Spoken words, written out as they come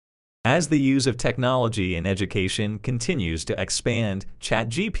As the use of technology in education continues to expand,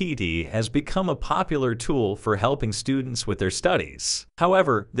 ChatGPT has become a popular tool for helping students with their studies.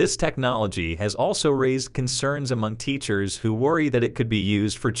 However, this technology has also raised concerns among teachers who worry that it could be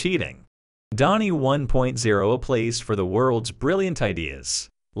used for cheating. Donnie 1.0, a place for the world's brilliant ideas.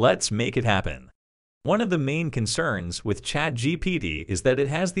 Let's make it happen. One of the main concerns with ChatGPT is that it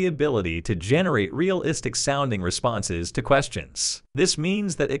has the ability to generate realistic-sounding responses to questions. This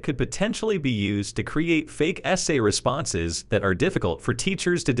means that it could potentially be used to create fake essay responses that are difficult for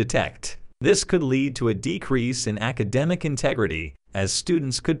teachers to detect. This could lead to a decrease in academic integrity, as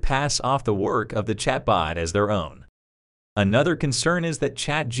students could pass off the work of the chatbot as their own. Another concern is that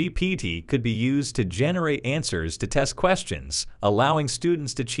ChatGPT could be used to generate answers to test questions, allowing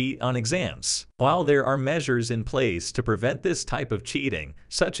students to cheat on exams. While there are measures in place to prevent this type of cheating,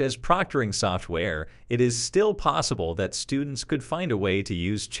 such as proctoring software, it is still possible that students could find a way to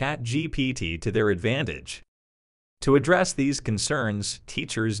use ChatGPT to their advantage. To address these concerns,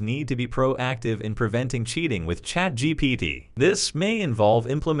 teachers need to be proactive in preventing cheating with ChatGPT. This may involve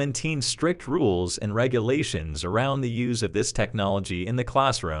implementing strict rules and regulations around the use of this technology in the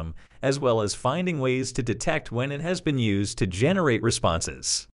classroom, as well as finding ways to detect when it has been used to generate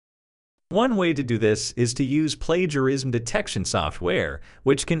responses. One way to do this is to use plagiarism detection software,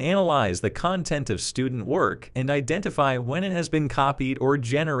 which can analyze the content of student work and identify when it has been copied or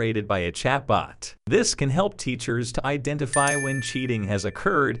generated by a chatbot. This can help teachers to identify when cheating has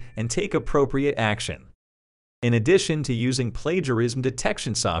occurred and take appropriate action. In addition to using plagiarism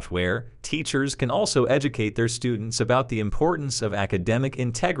detection software, teachers can also educate their students about the importance of academic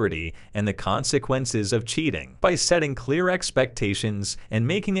integrity and the consequences of cheating. By setting clear expectations and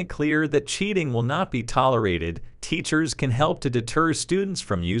making it clear that cheating will not be tolerated, teachers can help to deter students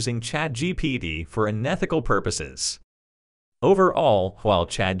from using ChatGPT for unethical purposes. Overall, while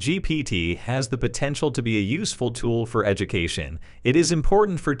ChatGPT has the potential to be a useful tool for education, it is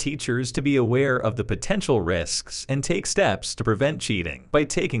important for teachers to be aware of the potential risks and take steps to prevent cheating. By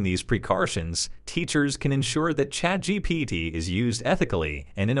taking these precautions, teachers can ensure that ChatGPT is used ethically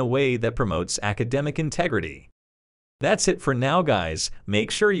and in a way that promotes academic integrity. That's it for now, guys.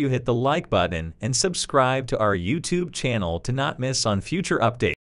 Make sure you hit the like button and subscribe to our YouTube channel to not miss on future updates.